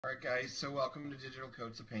All right, guys. So welcome to Digital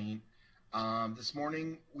Coats of Paint. This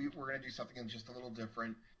morning we're going to do something just a little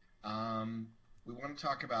different. Um, we want to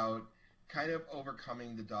talk about kind of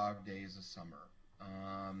overcoming the dog days of summer.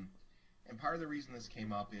 Um, and part of the reason this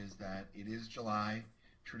came up is that it is July.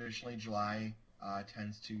 Traditionally, July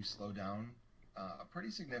tends to slow down pretty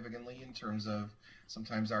significantly in terms of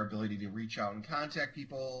sometimes our ability to reach out and contact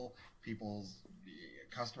people, people's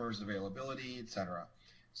customers' availability, etc.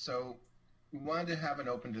 So we wanted to have an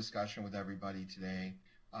open discussion with everybody today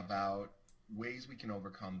about ways we can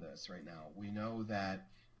overcome this right now. We know that,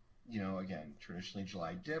 again, traditionally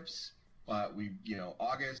July dips, but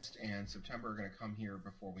August and September are going to come here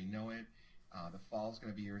before we know it. The fall is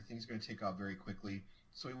going to be here. Things are going to take off very quickly.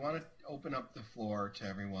 So we want to open up the floor to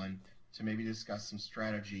everyone to maybe discuss some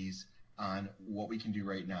strategies on what we can do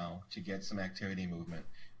right now to get some activity movement,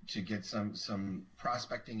 to get some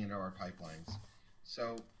prospecting into our pipelines.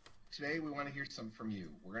 So today we want to hear some from you.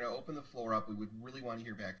 We're going to open the floor up. We would really want to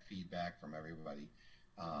hear back feedback from everybody.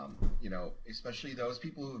 Especially those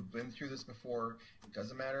people who have been through this before. It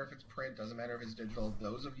doesn't matter if it's print, doesn't matter if it's digital.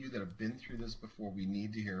 Those of you that have been through this before, we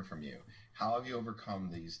need to hear from you. How have you overcome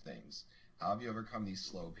these things? How have you overcome these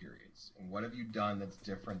slow periods? And what have you done that's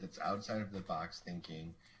different, that's outside of the box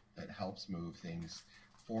thinking, that helps move things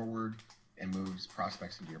forward and moves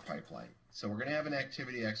prospects into your pipeline? So we're going to have an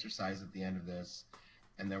activity exercise at the end of this,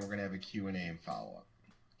 and then we're going to have a Q&A and follow-up.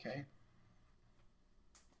 Okay?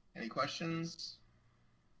 Any questions?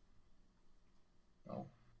 No?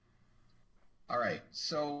 All right.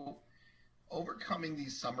 So overcoming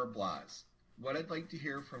these summer blahs. What I'd like to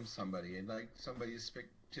hear from somebody, I'd like somebody to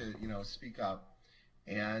speak up.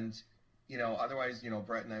 And, otherwise,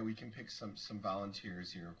 Brett and I, we can pick some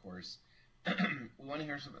volunteers here, of course. We want to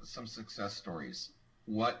hear some success stories.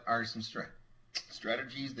 What are some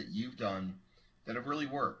strategies that you've done that have really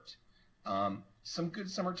worked? Some good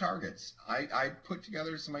summer targets. I put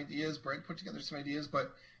together some ideas. Brett put together some ideas,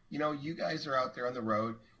 but you guys are out there on the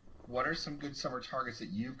road. What are some good summer targets that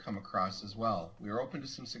you've come across as well? We're open to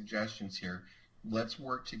some suggestions here. Let's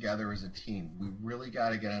work together as a team. We really got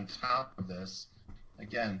to get on top of this.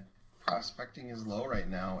 Again, prospecting is low right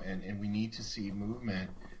now, and we need to see movement,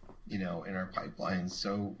 in our pipelines.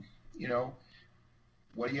 So,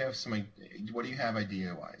 what do you have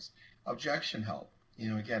idea-wise? Objection help.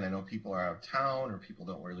 Again, I know people are out of town or people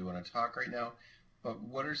don't really want to talk right now, but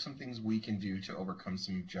what are some things we can do to overcome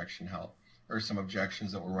some objection help or some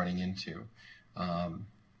objections that we're running into? And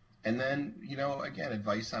then, again,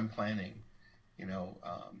 advice on planning.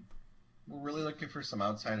 We're really looking for some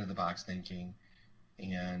outside of the box thinking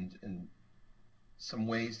and some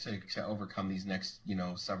ways to overcome these next,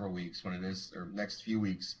 several weeks when it is, or next few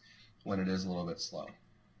weeks when it is a little bit slow.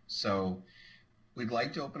 So we'd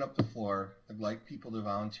like to open up the floor. I'd like people to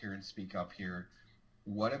volunteer and speak up here.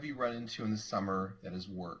 What have you run into in the summer that has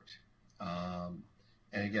worked? And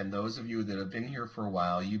again, those of you that have been here for a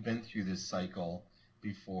while, you've been through this cycle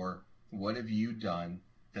before. What have you done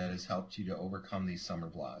that has helped you to overcome these summer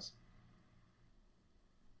blahs?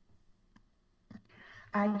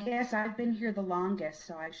 I guess I've been here the longest,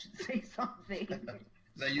 so I should say something. Is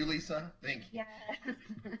that you, Lisa? Thank you. Yes.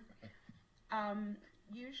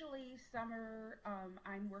 Usually summer,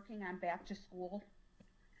 I'm working on back to school.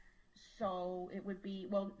 So it would be,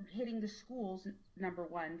 hitting the schools, number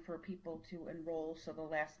one, for people to enroll. So the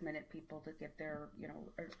last minute people to get their,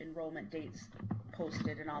 enrollment dates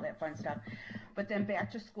posted and all that fun stuff. But then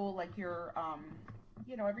back to school, like your,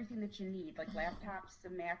 everything that you need, like laptops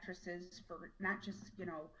and mattresses for not just,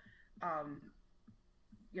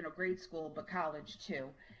 grade school, but college too.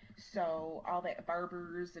 So all that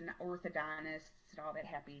barbers and orthodontists and all that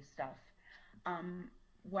happy stuff.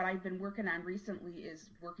 What I've been working on recently is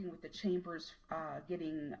working with the chambers,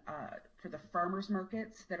 getting for the farmers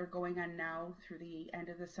markets that are going on now through the end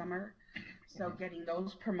of the summer. So getting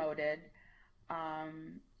those promoted.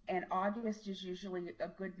 And August is usually a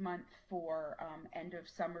good month for end of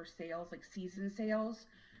summer sales, like season sales.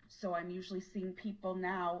 So I'm usually seeing people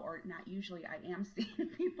now, or not usually, I am seeing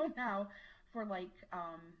people now for like,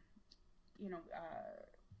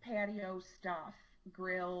 patio stuff,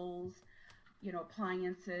 grills,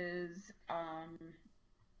 appliances,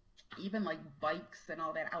 even like bikes and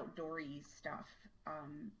all that outdoorsy stuff.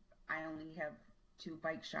 I only have 2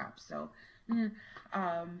 bike shops, so,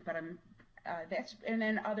 but and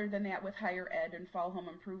then other than that, with higher ed and fall home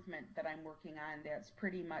improvement that I'm working on, that's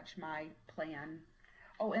pretty much my plan.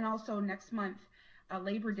 Oh, and also next month,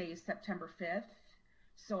 Labor Day is September 5th.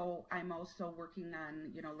 So I'm also working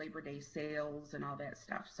on, Labor Day sales and all that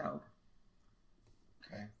stuff. So.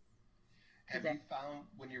 Okay. Have you found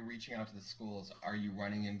when you're reaching out to the schools, are you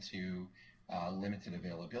running into limited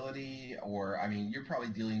availability, or I mean, you're probably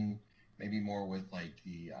dealing maybe more with like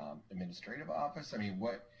the administrative office. I mean,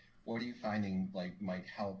 what are you finding like might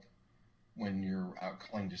help when you're out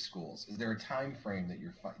calling to schools? Is there a time frame that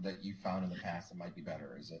that you found in the past that might be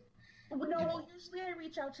better? Is it, Well, you no, know? usually I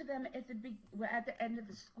reach out to them at at the end of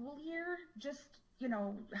the school year, just,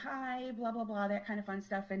 hi, blah blah blah, that kind of fun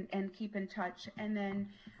stuff, and keep in touch, and then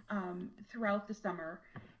throughout the summer,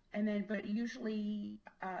 and then but usually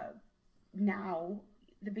now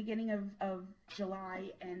the beginning of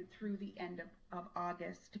July and through the end of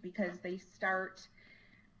August, because they start,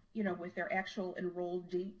 with their actual enrolled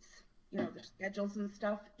dates, their schedules and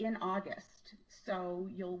stuff in August. So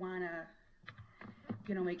you'll want to,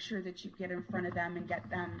 make sure that you get in front of them and get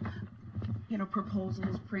them,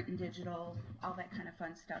 proposals, print and digital, all that kind of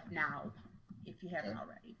fun stuff now, if you haven't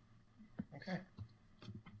already. Okay.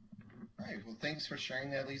 All right. Well, thanks for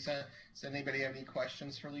sharing that, Lisa. Does anybody have any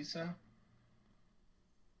questions for Lisa?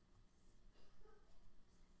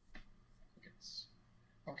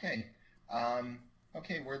 Okay.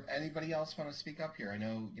 Okay. Anybody else want to speak up here? I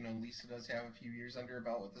know, Lisa does have a few years under her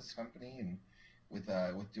belt with this company and with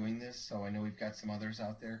doing this. So I know we've got some others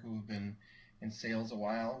out there who have been in sales a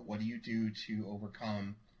while. What do you do to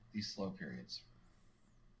overcome these slow periods?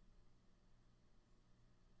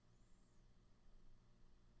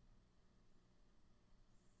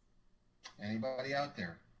 Anybody out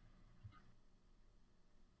there?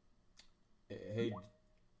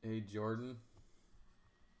 Hey, Jordan.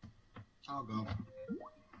 I'll go.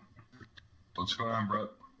 What's going on, Brett?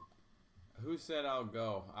 Who said I'll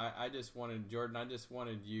go? I just wanted, Jordan, I just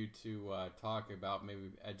wanted you to talk about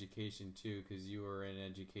maybe education too, because you were in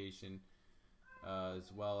education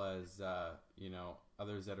as well as,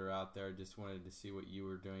 others that are out there. Just wanted to see what you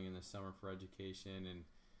were doing in the summer for education and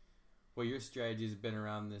what your strategy has been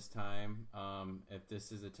around this time. If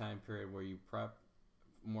this is a time period where you prep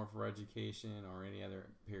more for education or any other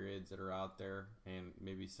periods that are out there, and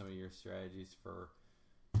maybe some of your strategies for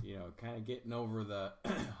kind of getting over the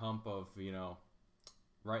hump of,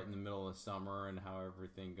 right in the middle of summer and how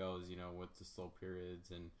everything goes, with the slow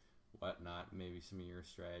periods and whatnot, maybe some of your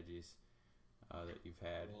strategies that you've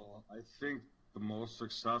had. Well, I think the most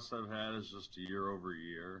success I've had is just year over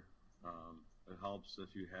year. It helps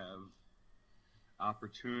if you have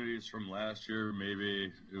opportunities from last year.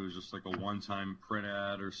 Maybe it was just like a one-time print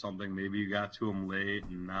ad or something. Maybe you got to them late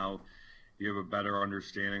and now you have a better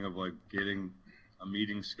understanding of like getting a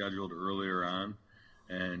meeting scheduled earlier on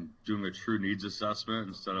and doing a true needs assessment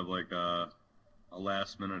instead of like a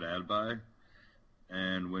last minute ad buy.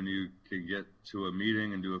 And when you can get to a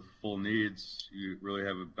meeting and do a full needs, you really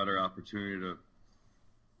have a better opportunity to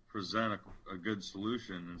present a good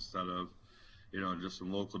solution instead of, just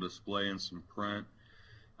some local display and some print.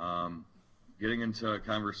 Getting into a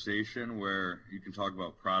conversation where you can talk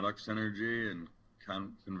about product synergy and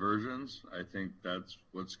conversions, I think that's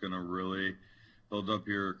what's going to really build up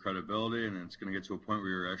your credibility, and it's going to get to a point where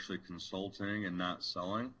you're actually consulting and not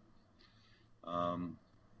selling.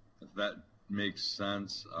 If that makes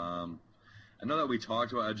sense. I know that we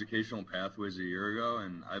talked about educational pathways a year ago,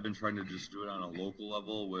 and I've been trying to just do it on a local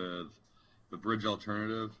level with the Bridge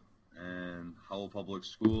Alternative and Howell Public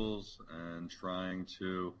Schools, and trying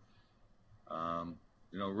to,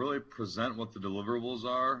 really present what the deliverables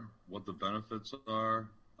are, what the benefits are,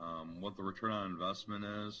 what the return on investment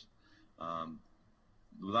is.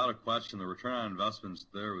 Without a question, the return on investment is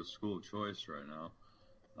there with school of choice right now.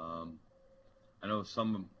 I know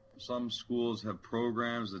some schools have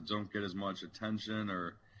programs that don't get as much attention,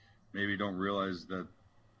 or maybe don't realize that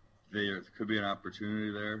there could be an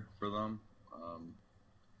opportunity there for them.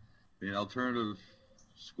 The alternative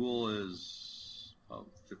school is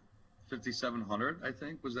 5,700, I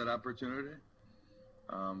think, was that opportunity,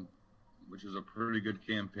 which is a pretty good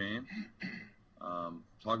campaign.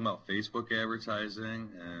 Talking about Facebook advertising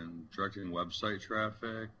and directing website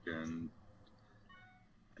traffic, and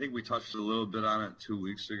I think we touched a little bit on it 2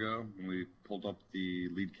 weeks ago when we pulled up the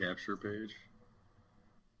lead capture page.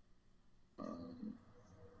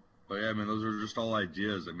 But yeah, I mean, those are just all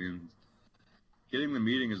ideas. I mean, getting the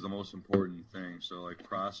meeting is the most important thing. So like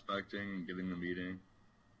prospecting and getting the meeting.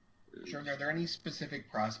 Sure. Are there any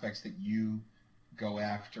specific prospects that you go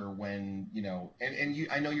after when, and you,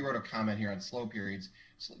 I know you wrote a comment here on slow periods.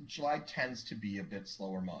 So July tends to be a bit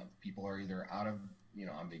slower month. People are either out of,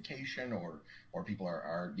 on vacation, or people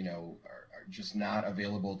are just not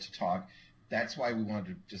available to talk. That's why we wanted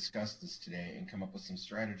to discuss this today and come up with some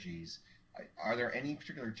strategies. Are there any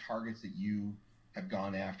particular targets that you have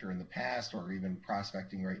gone after in the past, or even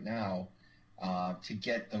prospecting right now, to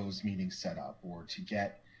get those meetings set up or to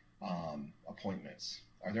get appointments?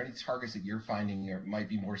 Are there any targets that you're finding might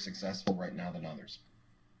be more successful right now than others?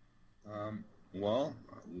 Well,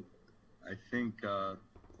 I think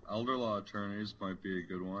elder law attorneys might be a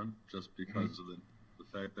good one, just because of the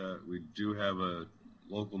fact that we do have a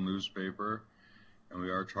local newspaper and we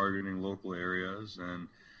are targeting local areas. And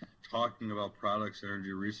talking about product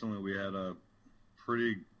synergy, recently we had a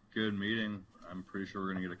pretty good meeting. I'm pretty sure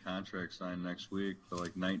we're going to get a contract signed next week for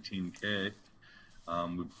like $19K.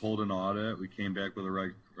 We pulled an audit. We came back with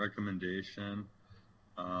a recommendation.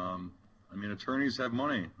 I mean, attorneys have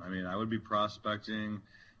money. I mean, I would be prospecting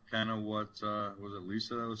kind of what was it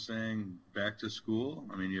Lisa that was saying, back to school.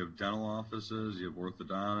 I mean, you have dental offices, you have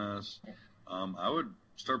orthodontists. I would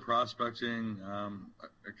start prospecting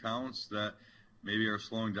accounts that maybe are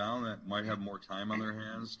slowing down, that might have more time on their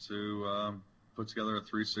hands to put together a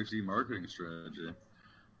 360 marketing strategy.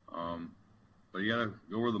 But you got to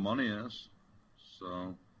go where the money is.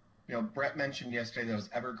 So, you know, Brett mentioned yesterday those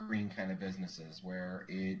evergreen kind of businesses where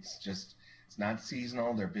it's not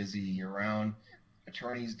seasonal. They're busy year round.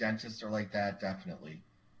 Attorneys, dentists are like that, definitely.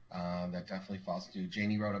 That definitely falls through.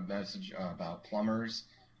 Janie wrote a message about plumbers,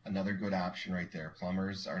 another good option right there.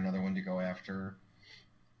 Plumbers are another one to go after.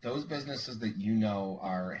 Those businesses that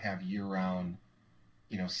have year round,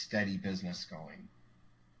 steady business going.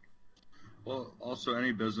 Well, also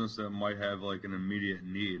any business that might have like an immediate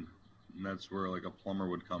need, and that's where like a plumber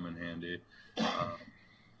would come in handy.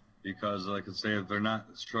 Because like I say, if they're not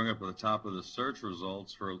showing up at the top of the search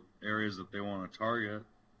results for areas that they want to target,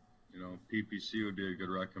 PPC would be a good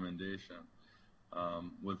recommendation.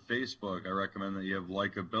 With Facebook, I recommend that you have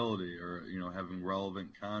likability, or having relevant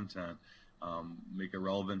content, make it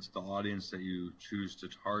relevant to the audience that you choose to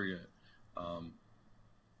target, and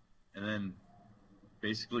then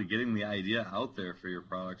basically getting the idea out there for your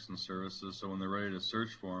products and services, so when they're ready to search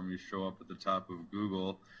for them, you show up at the top of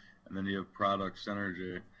Google, and then you have product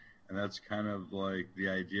synergy. And that's kind of like the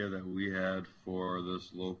idea that we had for this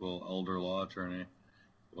local elder law attorney,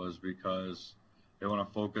 was because they want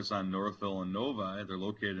to focus on Northville and Novi. They're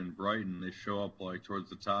located in Brighton. They show up like towards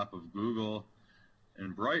the top of Google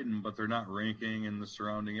in Brighton, but they're not ranking in the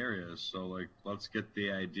surrounding areas. So like, let's get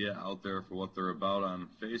the idea out there for what they're about on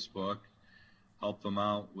Facebook, help them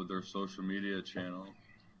out with their social media channel,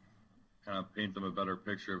 kind of paint them a better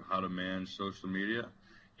picture of how to manage social media.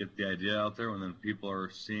 Get the idea out there, and then people are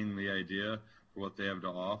seeing the idea for what they have to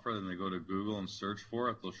offer, then they go to Google and search for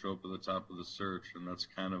it. They'll show up at the top of the search, and that's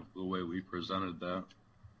kind of the way we presented that.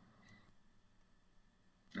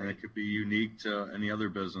 And it could be unique to any other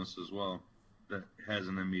business as well that has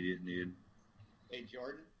an immediate need. Hey,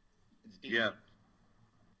 Jordan, it's Dean. Yeah.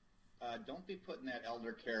 Don't be putting that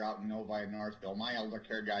elder care out in Novi and Northville. My elder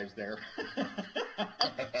care guy's there.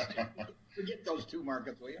 Forget those two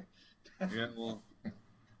markets, will you? Yeah, well,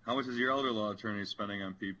 how much is your elder law attorney spending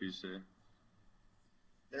on PPC?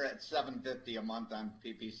 They're at $750 a month on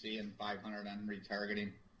PPC and $500 on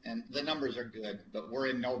retargeting, and the numbers are good. But we're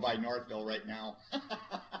in Novi, Northville right now.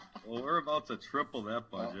 Well, we're about to triple that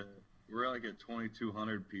budget. We're like at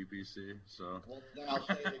 2,200 PPC. So. Well, then I'll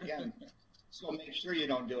say it again. So make sure you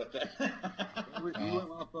don't do it then. We went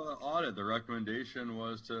off an audit. The recommendation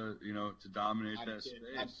was to dominate that space.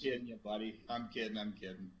 I'm kidding you, buddy. I'm kidding.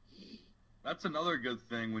 That's another good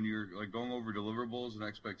thing when you're like going over deliverables and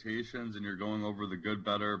expectations, and you're going over the good,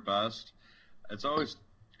 better, best. It's always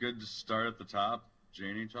good to start at the top.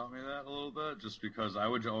 Janie taught me that a little bit, just because I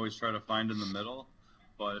would always try to find in the middle.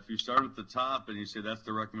 But if you start at the top and you say that's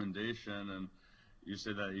the recommendation, and you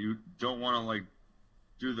say that you don't want to like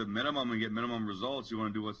do the minimum and get minimum results, you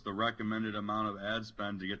want to do what's the recommended amount of ad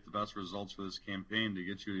spend to get the best results for this campaign to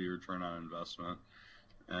get you to your return on investment.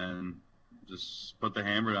 And just put the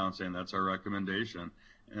hammer down saying that's our recommendation.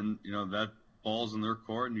 And, that ball's in their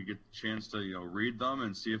court, and you get the chance to, read them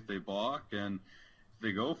and see if they balk. And if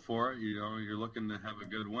they go for it, you're looking to have a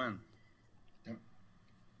good win. Yep.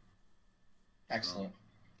 Excellent.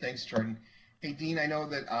 Thanks, Jordan. Hey, Dean, I know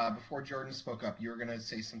that before Jordan spoke up, you were going to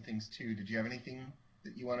say some things too. Did you have anything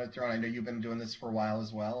that you want to throw in? I know you've been doing this for a while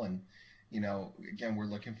as well. And, again, we're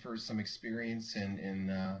looking for some experience in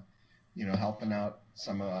helping out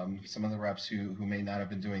some of the reps who may not have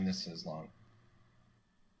been doing this as long.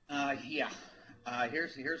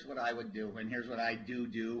 Here's what I would do, and here's what I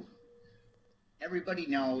do. Everybody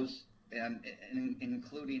knows, and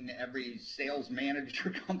including every sales manager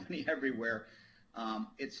company everywhere,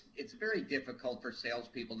 it's very difficult for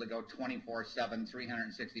salespeople to go 24/7,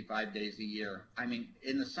 365 days a year. I mean,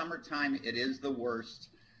 in the summertime, it is the worst.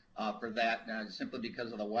 For that, simply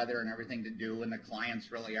because of the weather and everything to do, and the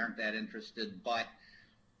clients really aren't that interested. But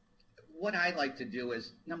what I like to do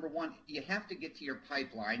is, number one, you have to get to your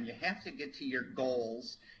pipeline. You have to get to your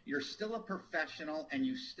goals. You're still a professional, and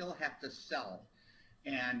you still have to sell.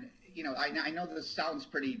 And, I know this sounds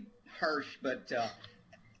pretty harsh, but,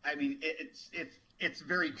 I mean, it's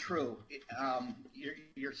very true.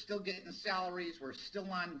 You're still getting salaries. We're still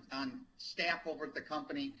on staff over at the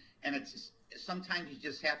company, and sometimes you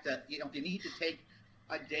just have to, you need to take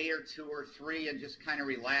a day or two or three and just kind of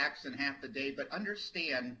relax and half the day, but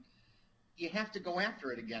understand you have to go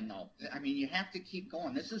after it again, though. I mean, you have to keep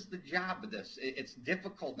going. This is the job of this. It's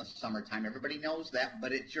difficult in the summertime. Everybody knows that,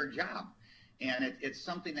 but it's your job. And it's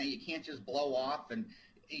something that you can't just blow off. And,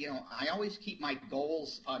 I always keep my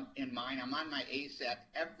goals in mind. I'm on my ASAT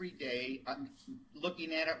every day. I'm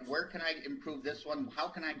looking at it. Where can I improve this one? How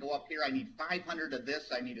can I go up here? I need 500 of this.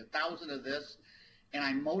 I need 1,000 of this. And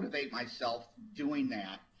I motivate myself doing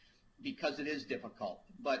that because it is difficult.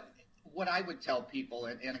 But what I would tell people,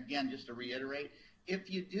 and again, just to reiterate, if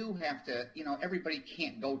you do have to, everybody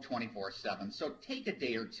can't go 24/7. So take a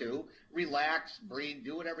day or two, relax, breathe,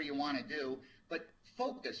 do whatever you want to do, but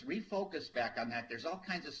refocus back on that. There's all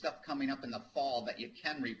kinds of stuff coming up in the fall that you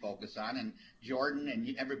can refocus on. And Jordan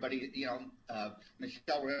and everybody,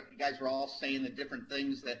 Michelle, you guys were all saying the different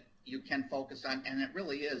things that you can focus on, and it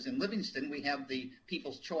really is. In Livingston, we have the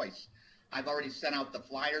People's Choice. I've already sent out the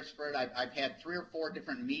flyers for it. I've had 3 or 4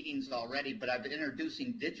 different meetings already, but I've been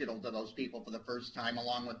introducing digital to those people for the first time,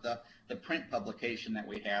 along with the print publication that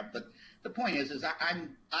we have. But the point is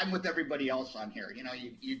I'm with everybody else on here.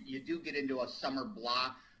 You do get into a summer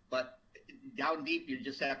blah, but down deep you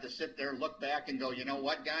just have to sit there, look back, and go, you know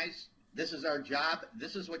what, guys? This is our job.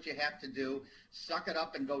 This is what you have to do. Suck it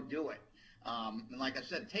up and go do it. And like I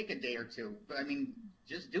said, take a day or two. But I mean,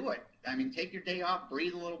 just do it. I mean, take your day off,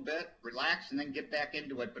 breathe a little bit, relax, and then get back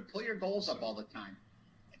into it. But pull your goals up all the time.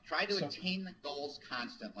 Try to attain the goals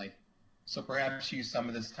constantly. So perhaps use some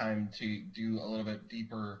of this time to do a little bit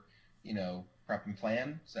deeper, prep and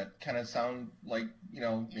plan. Does that kind of sound like,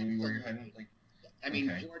 maybe where you're heading? I mean,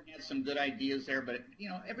 okay. Jordan had some good ideas there, but,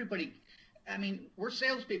 everybody, I mean, we're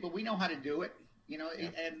salespeople. We know how to do it. Yeah.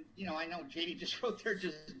 And, I know JD just wrote there,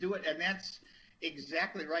 just do it. And that's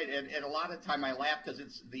exactly right. And a lot of time I laugh because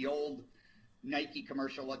it's the old Nike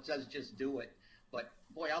commercial that says just do it. But,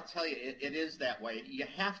 boy, I'll tell you, it is that way. You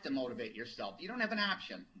have to motivate yourself. You don't have an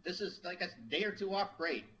option. This is like a day or two off,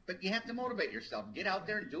 great. But you have to motivate yourself. Get out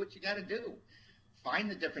there and do what you got to do. Find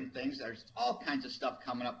the different things. There's all kinds of stuff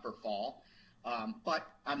coming up for fall. But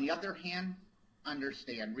on the other hand,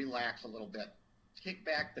 understand, relax a little bit. Kick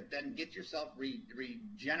back, but then get yourself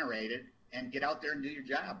regenerated and get out there and do your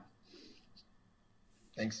job.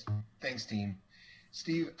 Thanks, team.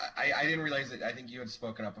 Steve, I didn't realize that I think you had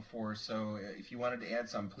spoken up before, so if you wanted to add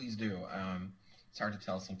something, please do. It's hard to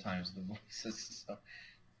tell sometimes with the voices. So.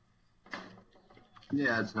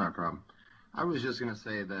 Yeah, it's not a problem. I was just going to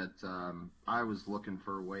say that I was looking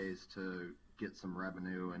for ways to get some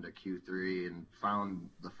revenue into Q3 and found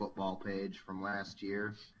the football page from last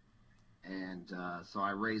year. And so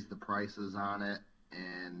I raised the prices on it,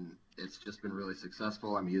 and it's just been really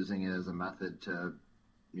successful. I'm using it as a method to,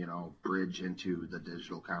 bridge into the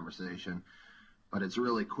digital conversation. But it's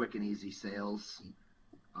really quick and easy sales.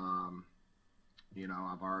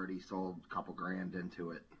 I've already sold a couple grand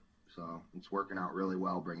into it. So it's working out really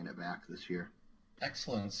well bringing it back this year.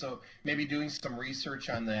 Excellent. So maybe doing some research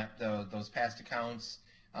on that, those past accounts,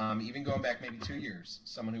 even going back maybe 2 years.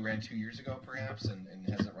 Someone who ran 2 years ago perhaps and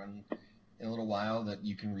hasn't run in a little while that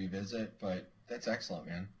you can revisit, but that's excellent,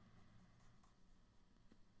 man.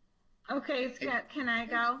 Okay, Scott, can I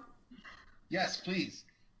go? Yes, please.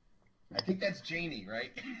 I think that's Janie,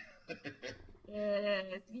 right?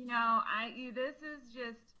 It is.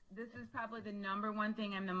 This is probably the number one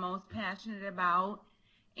thing I'm the most passionate about.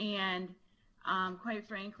 And quite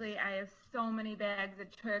frankly, I have so many bags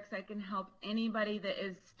of tricks. I can help anybody that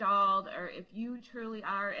is stalled, or if you truly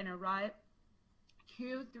are in a rut.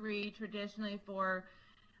 Q3 traditionally for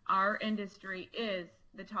our industry is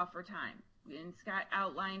the tougher time. And Scott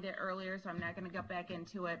outlined it earlier, so I'm not going to go back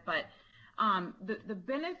into it. But the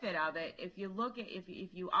benefit of it, if you look at, if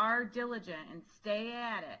you are diligent and stay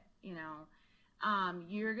at it,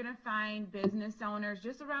 you're going to find business owners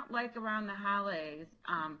just around the holidays.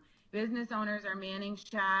 Business owners are manning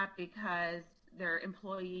shop because their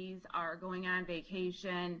employees are going on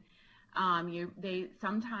vacation. They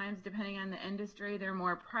sometimes, depending on the industry, they're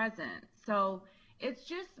more present. So it's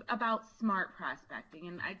just about smart prospecting.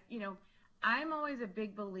 And I'm always a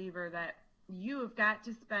big believer that you have got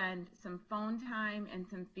to spend some phone time and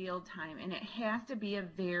some field time, and it has to be a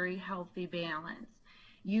very healthy balance.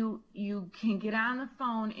 You can get on the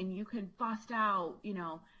phone and you can bust out,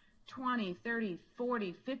 20, 30,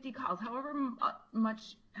 40, 50 calls, however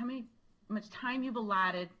much time you've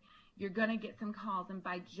allotted, you're going to get some calls. And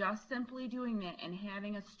by just simply doing that and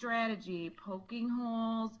having a strategy, poking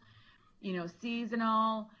holes,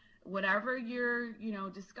 seasonal, whatever your,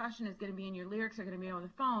 discussion is going to be, and your lyrics are going to be on the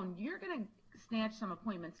phone, you're going to snatch some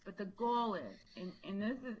appointments. But the goal is,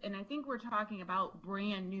 and I think we're talking about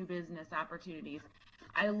brand new business opportunities.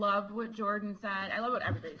 I loved what Jordan said. I love what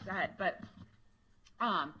everybody said, but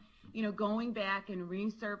going back and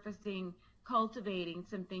resurfacing, cultivating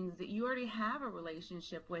some things that you already have a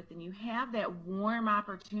relationship with, and you have that warm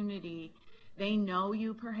opportunity. They know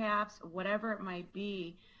you, perhaps, whatever it might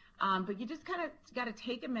be. But you just kind of got to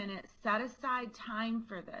take a minute, set aside time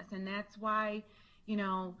for this. And that's why,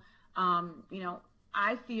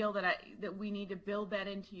 I feel that we need to build that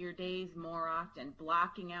into your days more often,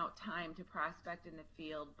 blocking out time to prospect in the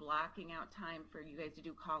field, blocking out time for you guys to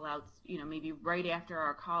do call outs, maybe right after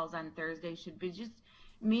our calls on Thursday should be just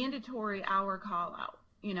mandatory hour call out,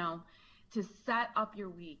 to set up your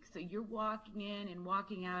week. So you're walking in and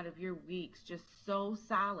walking out of your weeks just so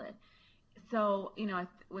solid. So,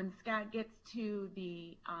 when Scott gets to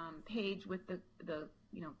the page with the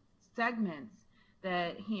segments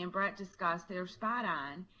that he and Brett discussed, they're spot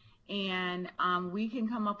on. And we can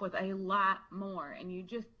come up with a lot more. And you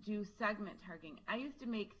just do segment targeting. I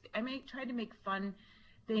tried to make fun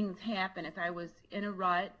things happen. If I was in a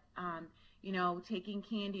rut, taking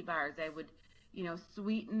candy bars, I would,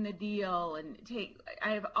 sweeten the deal and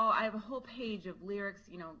I have a whole page of lyrics,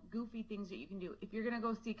 goofy things that you can do. If you're going to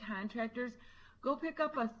go see contractors, go pick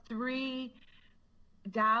up a $3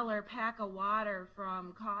 pack of water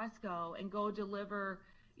from Costco and go deliver,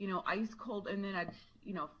 ice cold, and then a,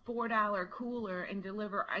 $4 cooler and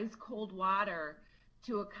deliver ice cold water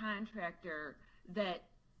to a contractor that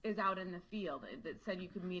is out in the field, that said you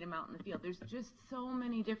could meet him out in the field. There's just so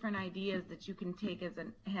many different ideas that you can take as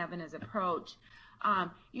an approach.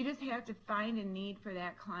 You just have to find a need for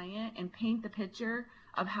that client and paint the picture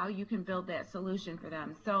of how you can build that solution for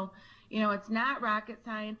them. So, it's not rocket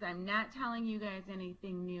science. I'm not telling you guys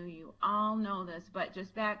anything new. You all know this, but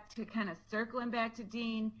just back to kind of circling back to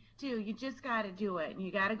Dean too, you just got to do it, and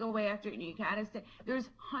you got to go after it, and you got to say there's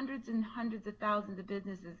hundreds and hundreds of thousands of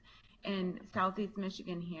businesses in Southeast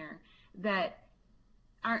Michigan here that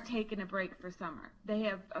aren't taking a break for summer. They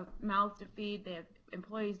have mouths to feed, they have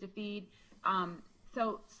employees to feed.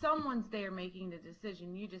 So someone's there making the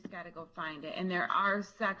decision. You just got to go find it. And there are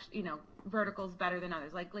verticals better than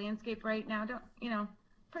others. Like landscape right now,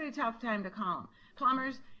 pretty tough time to call them.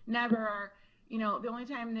 Plumbers never are. The only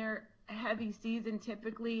time they're heavy season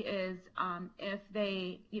typically is if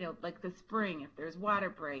they, like the spring, if there's water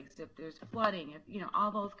breaks, if there's flooding, if,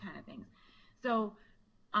 all those kind of things. So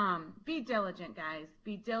be diligent, guys.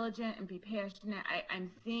 Be diligent and be passionate. I'm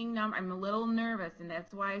seeing them. I'm a little nervous, and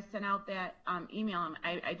that's why I sent out that email.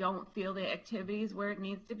 I don't feel the activity is where it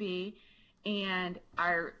needs to be, and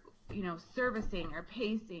our, servicing, our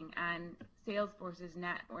pacing on Salesforce is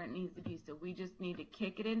not where it needs to be. So we just need to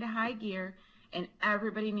kick it into high gear, and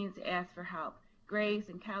everybody needs to ask for help. Grace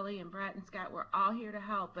and Kelly and Brett and Scott, we're all here to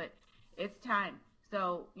help, but it's time.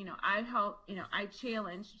 So, I hope, I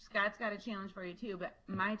challenge, Scott's got a challenge for you too, but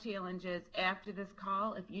my challenge is after this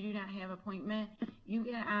call, if you do not have appointment, you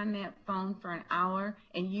get on that phone for an hour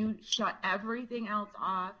and you shut everything else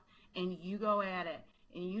off and you go at it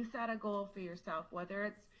and you set a goal for yourself, whether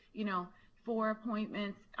it's, 4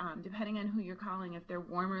 appointments, depending on who you're calling, if they're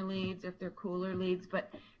warmer leads, if they're cooler leads,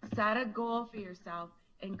 but set a goal for yourself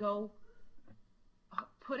and go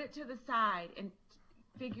put it to the side and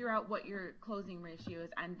figure out what your closing ratio is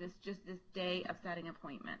on this day of setting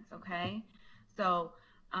appointments. Okay, so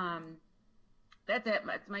that's it.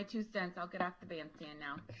 That's my 2 cents. I'll get off the bandstand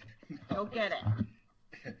now. Go get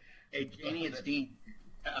it. Hey Janie, it's Dean.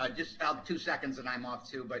 Just about 2 seconds and I'm off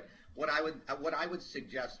too. But what I would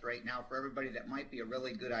suggest right now for everybody that might be a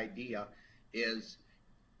really good idea is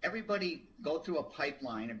everybody go through a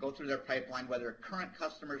pipeline or go through their pipeline, whether a current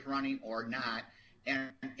customer's running or not,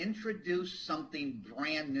 and introduce something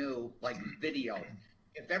brand new like video.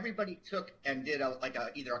 If everybody took and did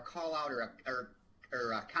either a call out or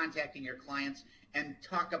contacting your clients and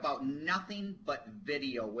talk about nothing but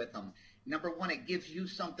video with them. Number one, it gives you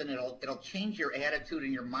something. It'll change your attitude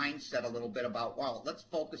and your mindset a little bit about, wow, let's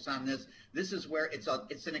focus on this. This is where it's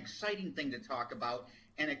an exciting thing to talk about,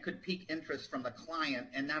 and it could pique interest from the client.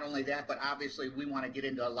 And not only that, but obviously we want to get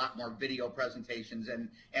into a lot more video presentations and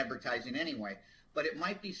advertising anyway. But it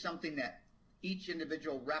might be something that each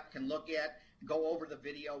individual rep can look at, go over the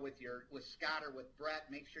video with Scott or with Brett,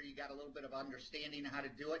 make sure you got a little bit of understanding of how to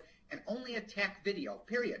do it, and only attack video,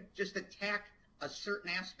 period. Just attack a certain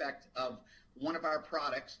aspect of one of our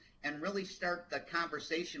products and really start the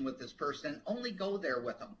conversation with this person, only go there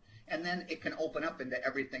with them. And then it can open up into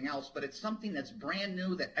everything else. But it's something that's brand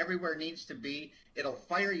new that everywhere needs to be. It'll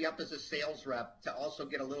fire you up as a sales rep to also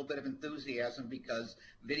get a little bit of enthusiasm, because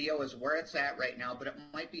video is where it's at right now. But it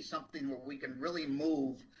might be something where we can really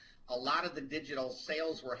move a lot of the digital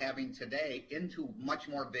sales we're having today into much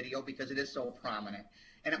more video, because it is so prominent.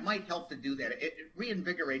 And it might help to do that. It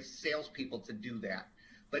reinvigorates salespeople to do that.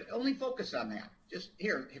 But only focus on that. Just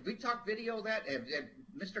here, have we talked video that?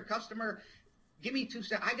 Mr. Customer, give me 2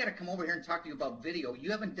 seconds. I got to come over here and talk to you about video.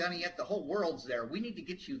 You haven't done it yet. The whole world's there. We need to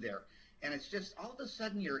get you there. And it's just all of a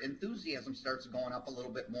sudden your enthusiasm starts going up a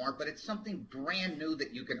little bit more, but it's something brand new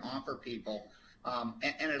that you can offer people.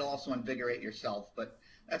 And it'll also invigorate yourself. But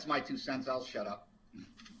that's my 2 cents. I'll shut up.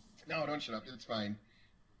 No, don't shut up. It's fine.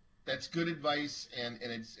 That's good advice. And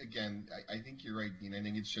it's, again, I think you're right, Dean. I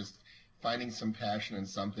think it's just finding some passion in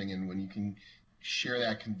something. And when you can share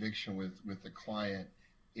that conviction with the client,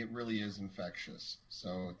 it really is infectious.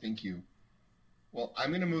 So thank you. Well, I'm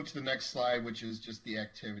going to move to the next slide, which is just the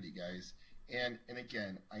activity, guys. And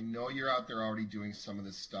again, I know you're out there already doing some of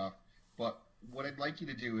this stuff, but what I'd like you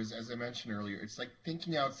to do is, as I mentioned earlier, it's like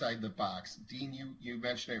thinking outside the box. Dean, you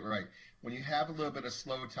mentioned it right. When you have a little bit of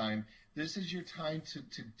slow time, this is your time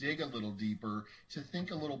to dig a little deeper, to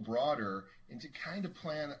think a little broader, and to kind of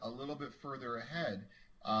plan a little bit further ahead.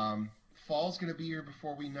 Fall's going to be here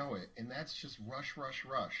before we know it, and that's just rush, rush,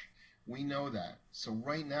 rush. We know that. So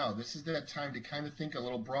right now, this is that time to kind of think a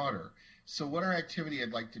little broader. So what our activity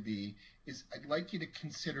I'd like to be is I'd like you to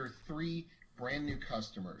consider 3 brand new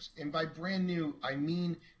customers. And by brand new, I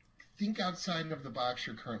mean think outside of the box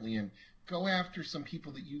you're currently in. Go after some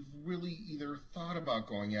people that you've really either thought about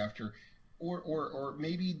going after or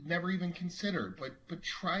maybe never even considered, but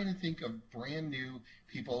try to think of brand new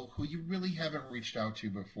people who you really haven't reached out to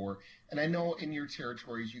before. And I know in your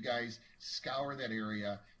territories you guys scour that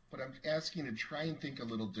area, but I'm asking you to try and think a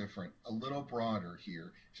little different, a little broader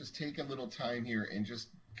here. Just take a little time here and just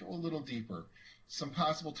go a little deeper. Some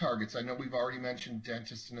possible targets. I know we've already mentioned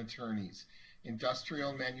dentists and attorneys. Industrial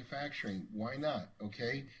and manufacturing, why not?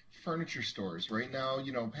 Okay. Furniture stores. Right now,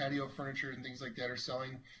 patio furniture and things like that are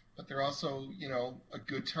selling, but they're also, a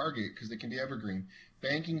good target because they can be evergreen.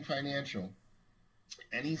 Banking, financial.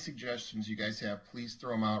 Any suggestions you guys have, please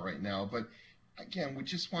throw them out right now. But again, we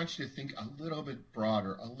just want you to think a little bit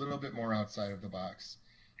broader, a little bit more outside of the box.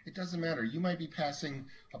 It doesn't matter. You might be passing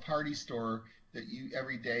a party store that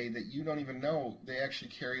every day that you don't even know they actually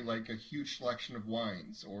carry like a huge selection of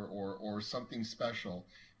wines or something special,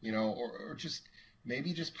 or just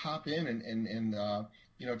maybe just pop in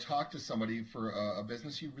and talk to somebody for a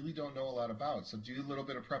business you really don't know a lot about. So do a little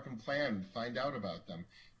bit of prep and plan and find out about them.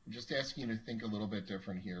 I'm just asking you to think a little bit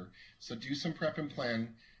different here. So do some prep and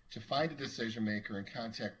plan to find a decision maker and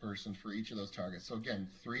contact person for each of those targets. So again,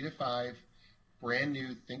 3 to 5 brand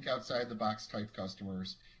new, think outside the box type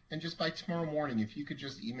customers. And just by tomorrow morning, if you could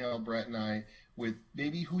just email Brett and I with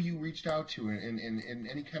maybe who you reached out to and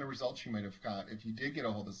any kind of results you might have got if you did get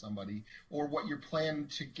a hold of somebody, or what your plan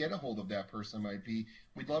to get a hold of that person might be,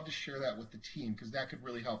 we'd love to share that with the team because that could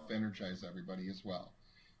really help energize everybody as well.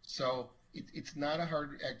 So it's not a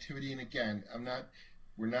hard activity. And again,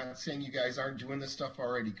 we're not saying you guys aren't doing this stuff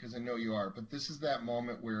already, because I know you are, but this is that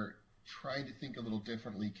moment where trying to think a little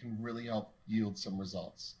differently can really help yield some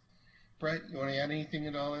results. Brett, you want to add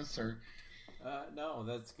anything to all this, or? No,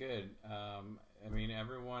 that's good.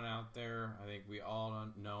 Everyone out there, I think we all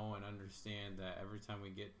know and understand that every time we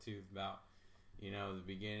get to about, the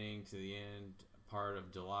beginning to the end part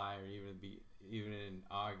of July, or even in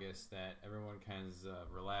August, that everyone kind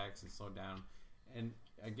of relax and slow down. And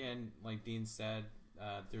again, like Dean said,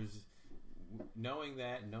 there's knowing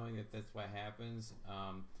that that's what happens.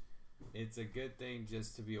 It's a good thing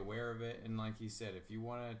just to be aware of it. And like he said, if you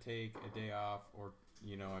want to take a day off, or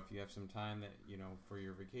if you have some time that for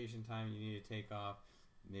your vacation time you need to take off,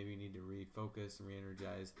 maybe you need to refocus and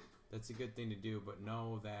re-energize, that's a good thing to do. But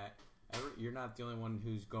know that you're not the only one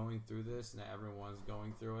who's going through this, and that everyone's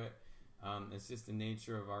going through it. It's just the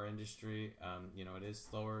nature of our industry. It is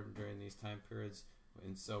slower during these time periods,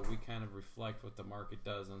 and so we kind of reflect what the market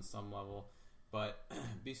does on some level. But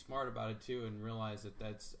be smart about it too, and realize that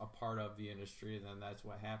that's a part of the industry, and then that's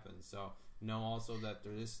what happens. So know also that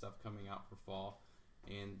there is stuff coming out for fall,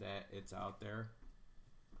 and that it's out there.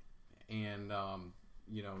 And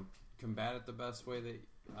combat it the best way that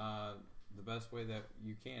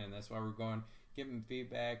you can. And that's why we're going, give them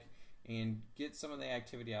feedback and get some of the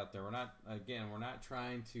activity out there. We're not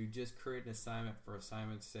trying to just create an assignment for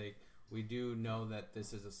assignment's sake. We do know that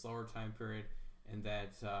this is a slower time period, and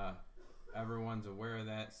that everyone's aware of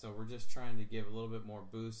that. So we're just trying to give a little bit more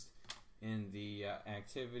boost in the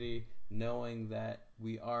activity, knowing that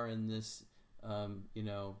we are in this,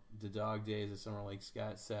 the dog days of summer, like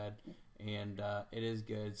Scott said, and it is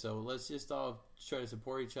good. So let's just all try to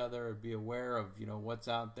support each other, be aware of what's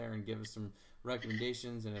out there, and give us some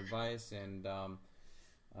recommendations and advice. And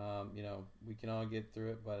we can all get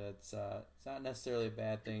through it, but it's not necessarily a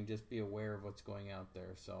bad thing. Just be aware of what's going out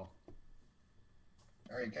there. So,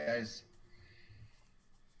 all right, guys.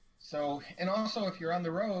 So, and also, if you're on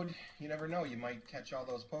the road, you never know. You might catch all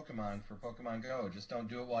those Pokemon for Pokemon Go. Just don't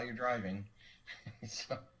do it while you're driving.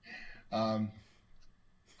 So,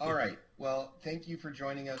 all right. Well, thank you for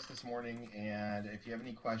joining us this morning. And if you have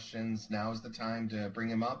any questions, now is the time to bring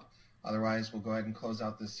them up. Otherwise, we'll go ahead and close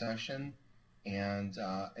out this session. And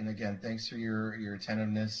again, thanks for your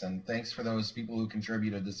attentiveness, and thanks for those people who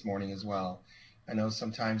contributed this morning as well. I know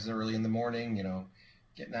sometimes early in the morning,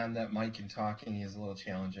 getting on that mic and talking is a little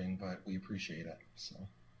challenging, but we appreciate it. So,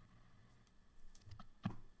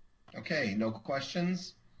 okay, no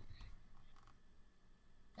questions.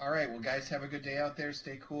 All right, well, guys, have a good day out there.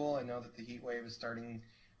 Stay cool. I know that the heat wave is starting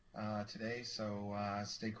today, so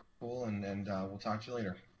stay cool, and we'll talk to you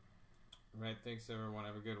later. All right, thanks everyone.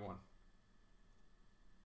 Have a good one.